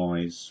quality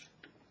wise,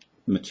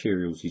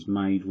 materials he's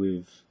made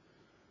with,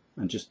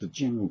 and just the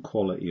general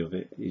quality of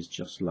it is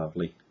just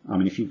lovely. I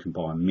mean, if you can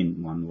buy a mint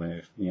one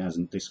where he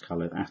hasn't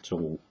discoloured at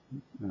all,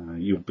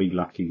 you'll be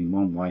lucky in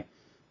one way,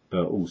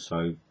 but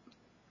also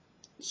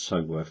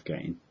so worth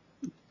getting.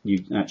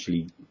 you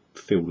actually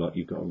feel like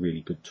you've got a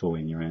really good toy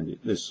in your hand.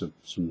 There's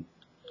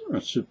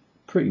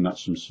pretty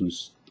much some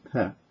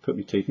put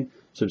my teeth in,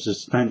 some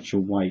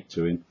substantial weight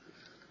to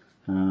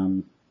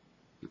him.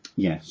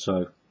 Yeah,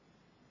 so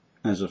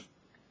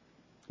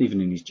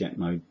even in his jet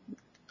mode,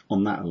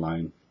 on that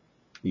alone,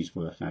 he's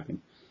worth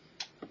having.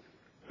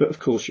 But of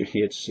course, you're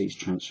here to see his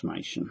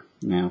transformation.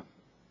 Now,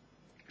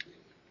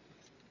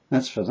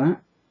 as for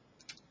that,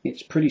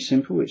 it's pretty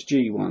simple. It's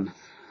G1.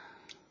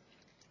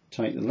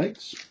 Take the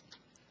legs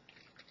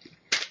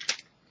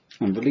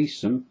and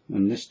release them,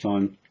 and this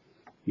time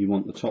you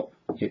want the top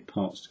hip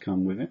parts to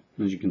come with it.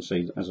 As you can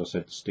see, as I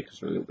said, the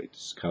stickers are a little bit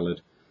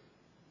discoloured.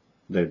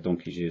 They're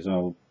donkey's years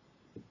old.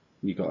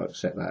 You've got to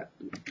accept that.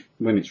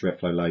 When it's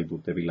Replo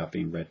labelled, they'll be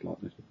lovely in red like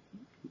the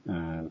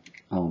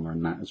armour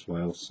and that as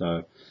well,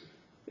 so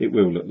it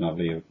will look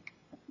lovely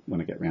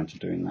when I get round to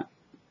doing that.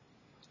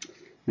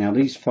 Now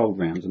these fold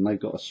round, and they've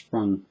got a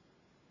sprung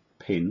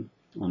pin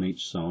on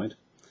each side.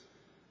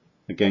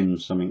 Again,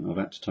 something I've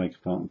had to take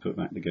apart and put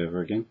back together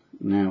again.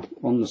 Now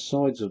on the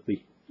sides of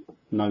the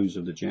nose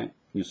of the jet,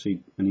 you'll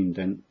see an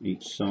indent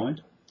each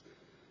side,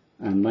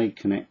 and they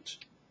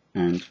connect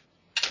and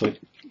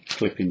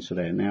clip into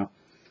there. Now,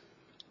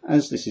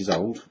 as this is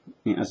old,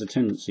 it has a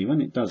tendency,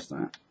 when it does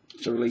that,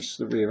 to release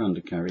the rear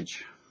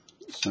undercarriage.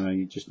 So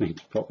you just need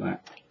to pop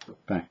that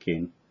back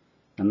in,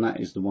 and that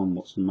is the one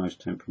what's the most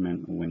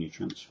temperamental when you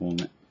transform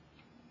it.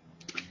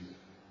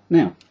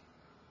 Now,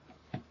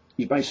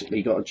 you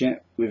basically got a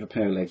jet with a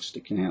pair of legs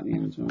sticking out the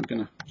end. So I'm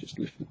going to just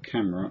lift the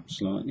camera up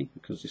slightly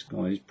because this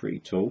guy is pretty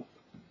tall.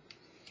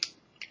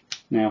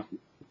 Now,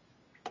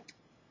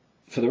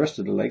 for the rest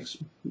of the legs,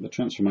 the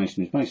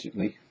transformation is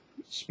basically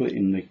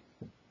splitting the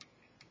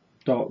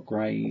dark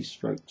grey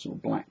strokes or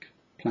black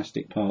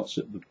plastic parts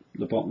at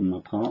the bottom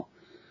apart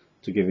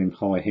to give him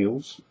high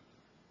heels,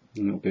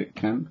 a little bit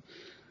camp,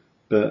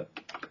 but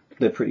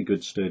they're pretty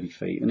good sturdy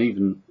feet, and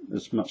even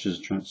as much as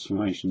the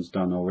transformation's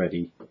done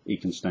already, he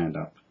can stand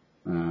up.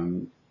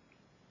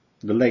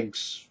 The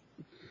legs,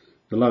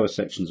 the lower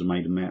sections are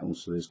made of metal,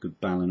 so there's good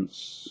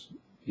balance.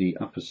 The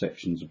upper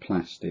sections are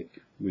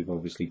plastic with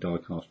obviously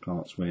die-cast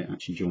parts where it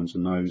actually joins the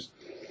nose.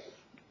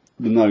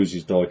 The nose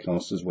is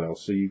die-cast as well,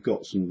 so you've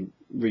got some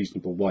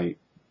reasonable weight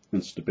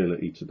and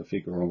stability to the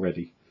figure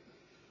already.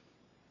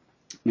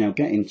 Now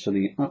getting to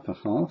the upper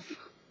half,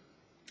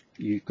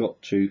 you've got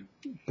to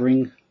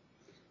bring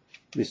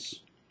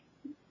this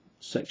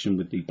section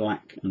with the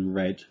black and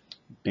red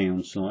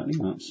down slightly,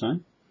 like so.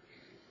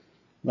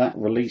 That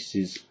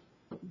releases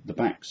the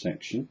back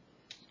section.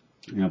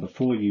 Now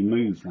before you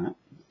move that,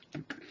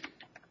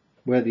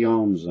 where the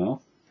arms are,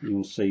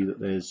 you'll see that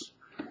there's,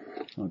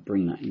 if I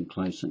bring that in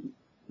closer,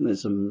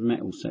 there's a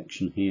metal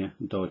section here,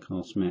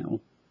 die-cast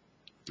metal,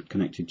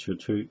 connected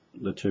to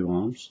the two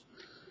arms.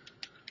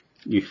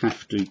 You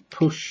have to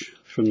push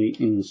from the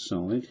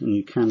inside, and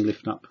you can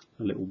lift up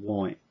a little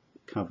white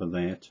cover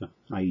there to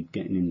aid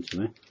getting into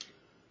there.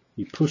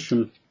 You push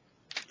them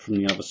from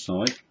the other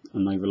side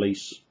and they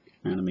release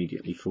and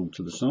immediately fall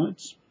to the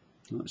sides,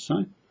 like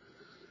so.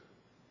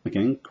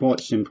 Again, quite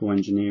simple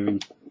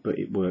engineering, but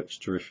it works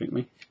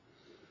terrifically.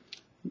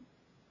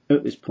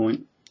 At this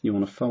point, you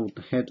want to fold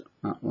the head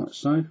up like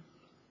so,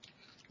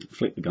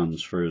 flip the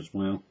guns through as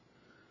well,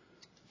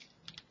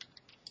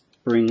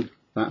 bring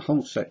that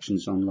whole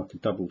section's on like a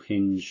double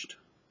hinged,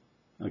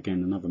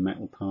 again another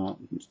metal part,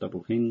 it's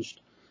double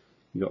hinged.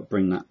 You've got to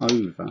bring that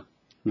over.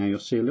 Now you'll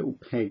see a little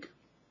peg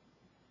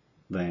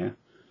there,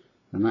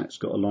 and that's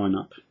got to line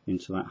up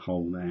into that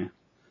hole there.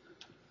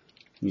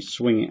 You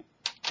swing it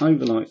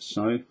over like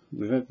so,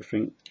 with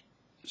everything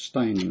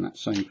staying in that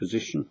same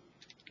position.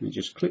 It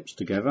just clips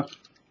together,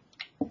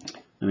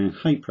 and then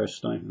hey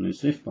presto, and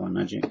as if by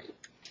magic,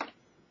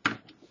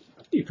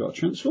 you've got a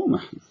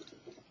transformer.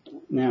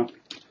 Now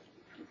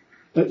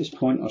at this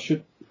point I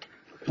should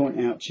point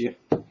out to you,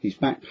 his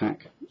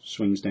backpack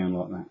swings down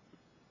like that.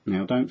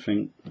 Now don't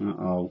think,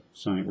 oh,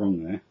 something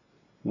wrong there.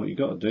 What you've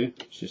got to do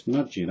is just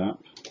nudge it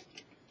up,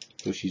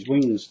 push his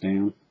wings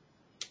down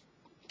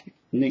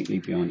neatly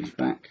behind his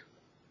back,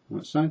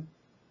 like so.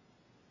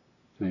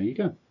 There you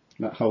go,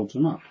 that holds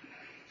them up.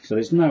 So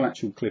there's no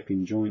actual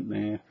clipping joint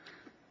there,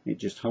 it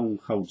just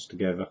holds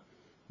together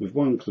with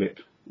one clip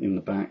in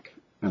the back,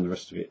 and the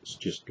rest of it's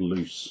just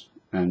loose.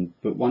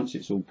 But once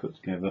it's all put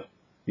together,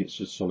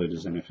 it's as solid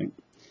as anything.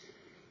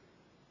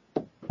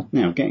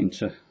 Now getting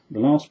to the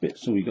last bit,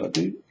 so all you've got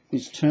to do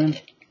is turn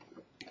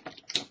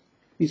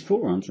his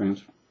forearms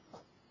round,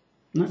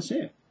 and that's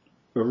it.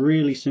 A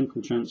really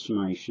simple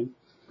transformation,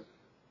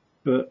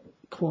 but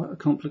quite a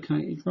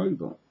complicated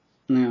robot.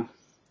 Now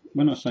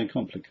when I say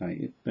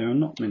complicated, there are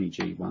not many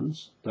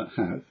G1s that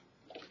have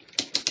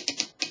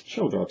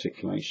shoulder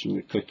articulation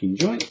with clicking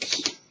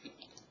joints,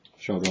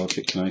 shoulder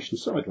articulation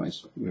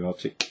sideways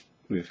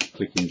with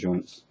clicking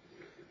joints,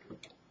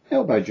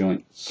 elbow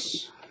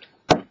joints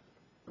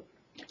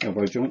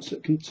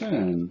that can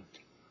turn.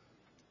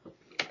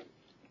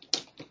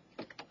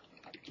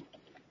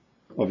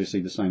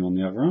 Obviously the same on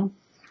the other arm.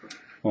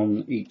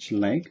 On each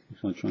leg,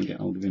 if I try and get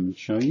hold of him and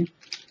show you,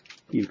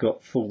 you've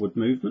got forward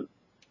movement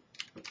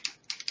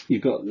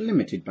You've got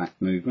limited back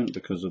movement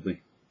because of the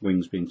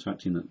wings being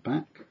tucked in at the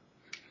back,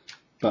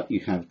 but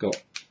you have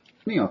got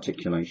the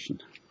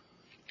articulation.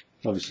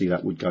 Obviously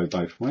that would go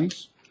both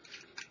ways,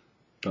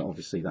 but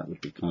obviously that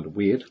would be kind of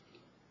weird.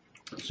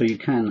 So you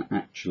can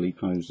actually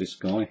pose this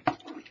guy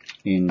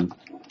in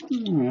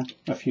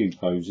a few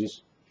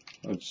poses.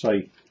 I'd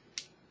say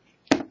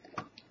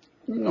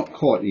not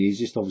quite the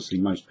easiest.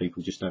 Obviously most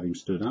people just have him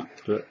stood up,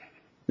 but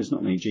there's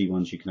not many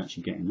G1s you can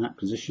actually get in that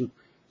position,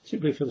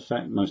 simply for the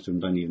fact most of them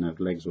don't even have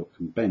legs or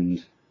can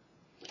bend.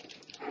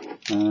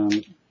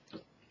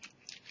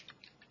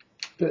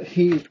 But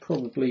he is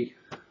probably,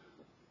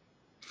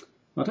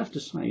 I'd have to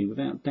say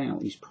without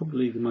doubt, he's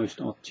probably the most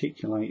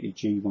articulated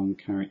G1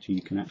 character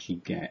you can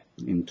actually get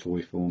in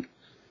toy form.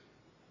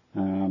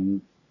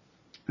 And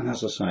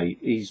as I say,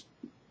 he's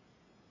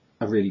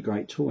a really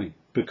great toy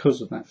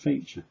because of that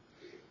feature.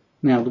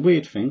 Now the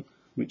weird thing,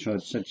 which I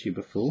said to you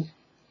before,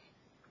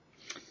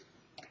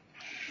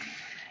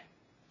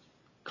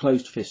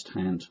 closed fist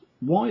hand.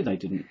 Why they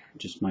didn't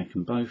just make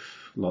them both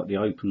like the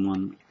open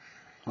one,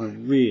 I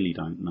really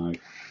don't know.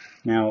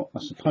 Now I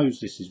suppose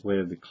this is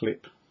where the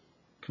clip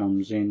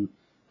comes in,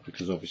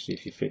 because obviously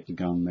if you fit the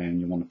gun there and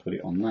you want to put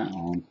it on that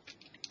arm,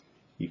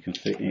 you can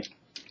fit it.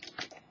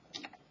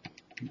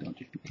 You've got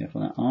to be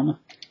careful of that armour.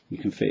 You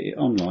can fit it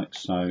on like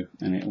so,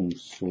 and it will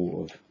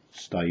sort of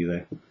stay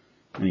there,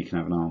 and you can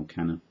have an arm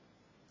cannon.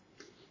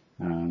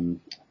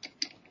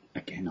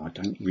 Again, I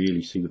don't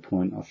really see the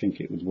point. I think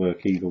it would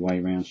work either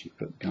way round. So you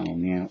put the gun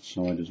on the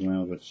outside as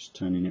well, but just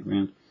turning it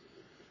round.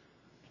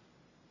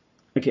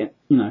 Again,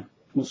 you know,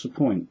 what's the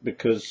point?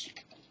 Because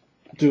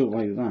do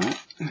away with that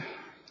and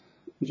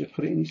just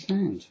put it in his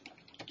hand.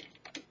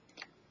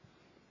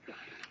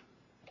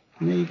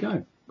 And there you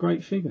go.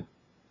 Great figure.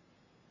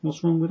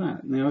 What's wrong with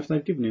that? Now, if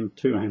they've given him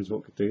two hands,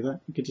 what could do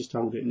that? You could just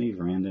hold it in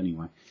either hand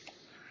anyway.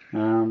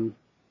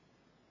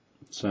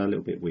 So a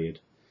little bit weird.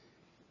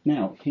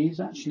 Now,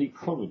 he's actually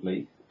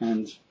probably,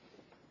 and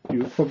you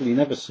will probably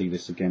never see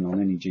this again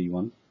on any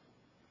G1,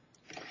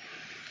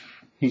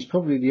 he's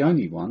probably the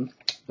only one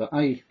that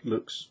A,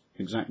 looks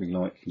exactly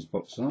like his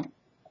box art,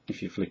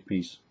 if you flip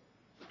his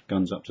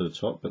guns up to the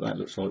top, but that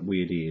looks like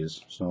weird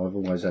ears, so I've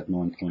always had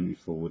mine pointing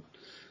forward.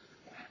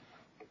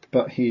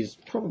 But he's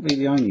probably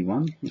the only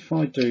one. If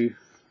I do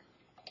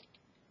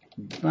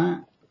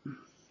that,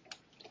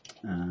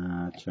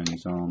 turn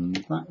his arm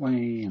that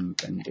way and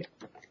bend it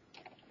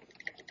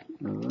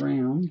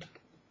around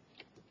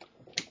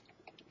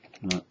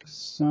like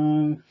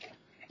so,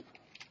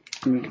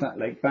 move that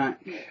leg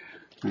back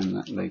and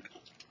that leg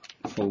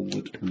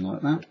forward and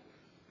like that,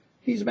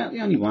 he's about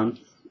the only one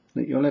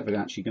that you're ever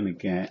actually going to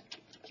get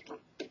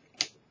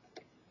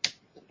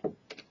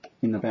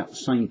in about the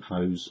same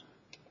pose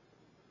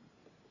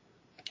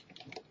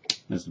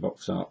as the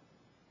box art.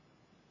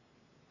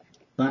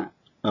 That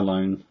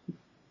alone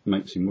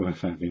makes him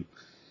worth having.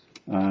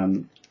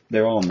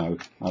 There are no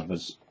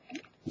others,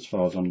 as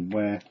far as I'm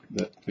aware,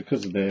 that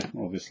because of their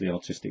obviously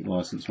artistic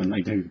license when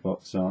they do the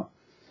box art,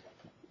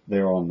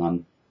 there are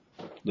none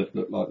that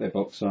look like their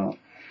box art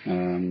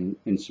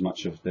in so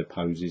much of their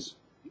poses.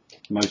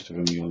 Most of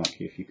them you're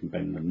lucky if you can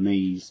bend the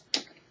knees,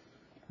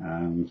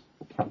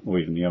 or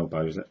even the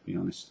elbows, let's be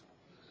honest.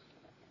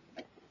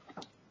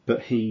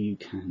 But he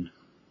can.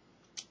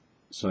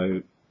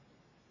 So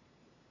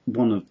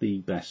one of the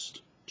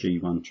best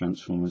G1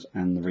 Transformers,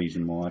 and the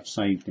reason why I've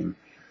saved him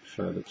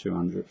for the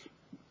 200th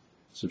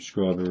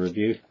subscriber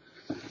review.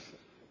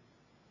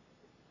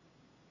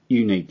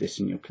 You need this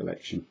in your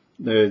collection.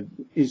 There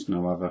is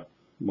no other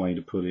way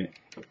to put it.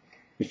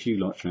 If you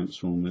like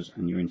Transformers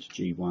and you're into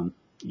G1,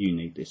 you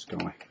need this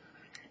guy.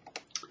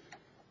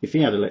 If he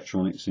had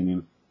electronics in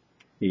him,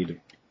 he'd have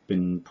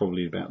been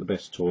probably about the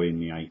best toy in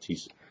the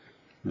 80s.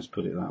 Let's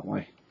put it that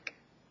way.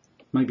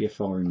 Maybe a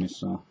firing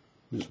missile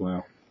as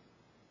well.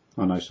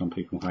 I know some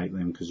people hate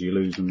them because you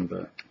lose them,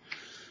 but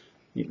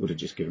it would have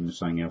just given them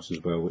something else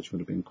as well, which would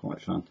have been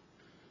quite fun.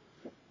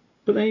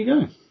 But there you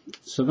go.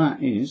 So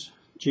that is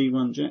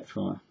G1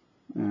 Jetfire.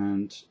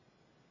 And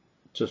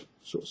to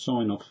sort of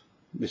sign off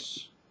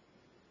this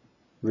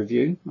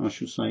review, I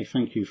shall say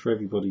thank you for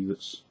everybody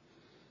that's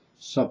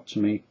subbed to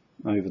me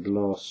over the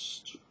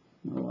last,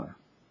 well,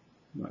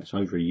 it's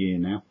over a year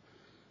now,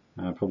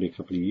 probably a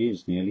couple of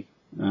years nearly.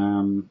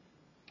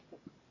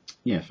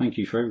 Yeah, thank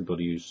you for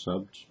everybody who's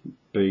subbed,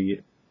 be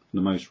it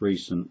the most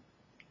recent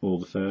or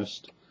the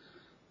first.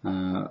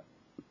 I've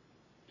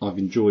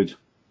enjoyed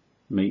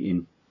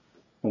meeting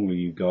all of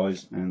you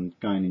guys, and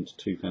going into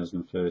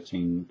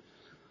 2013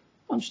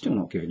 I'm still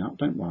not giving up,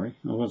 don't worry.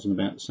 I wasn't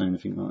about to say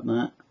anything like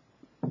that.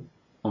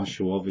 I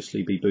shall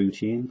obviously be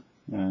bootying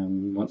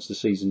once the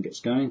season gets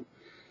going,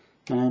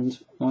 and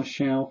I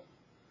shall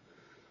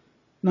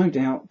no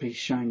doubt be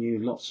showing you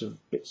lots of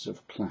bits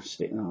of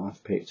plastic that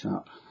I've picked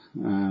up,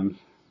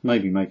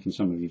 maybe making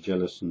some of you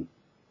jealous and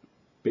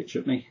bitch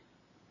at me,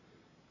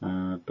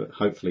 but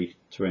hopefully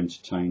to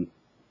entertain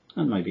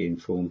and maybe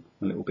inform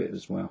a little bit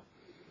as well.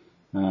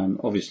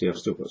 Obviously I've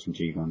still got some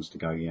G1s to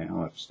go yet.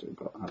 I've still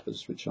got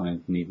others which I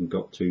haven't even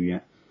got to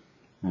yet,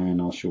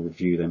 and I shall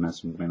review them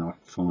as and when I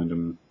find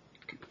them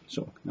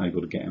sort of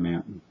able to get them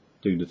out and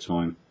do the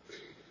time.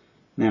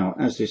 Now,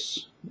 as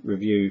this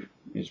review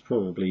is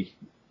probably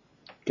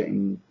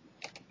getting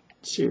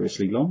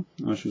seriously long,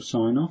 I shall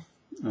sign off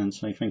and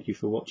say thank you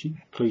for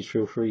watching. Please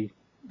feel free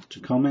to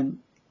comment.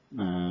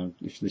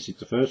 If this is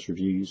the first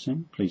review you've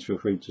seen, please feel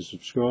free to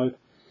subscribe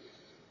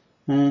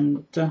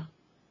and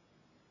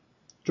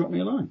drop me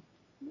a line.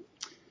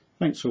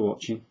 Thanks for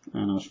watching,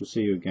 and I shall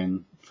see you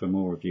again for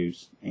more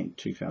reviews in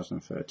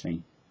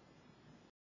 2013.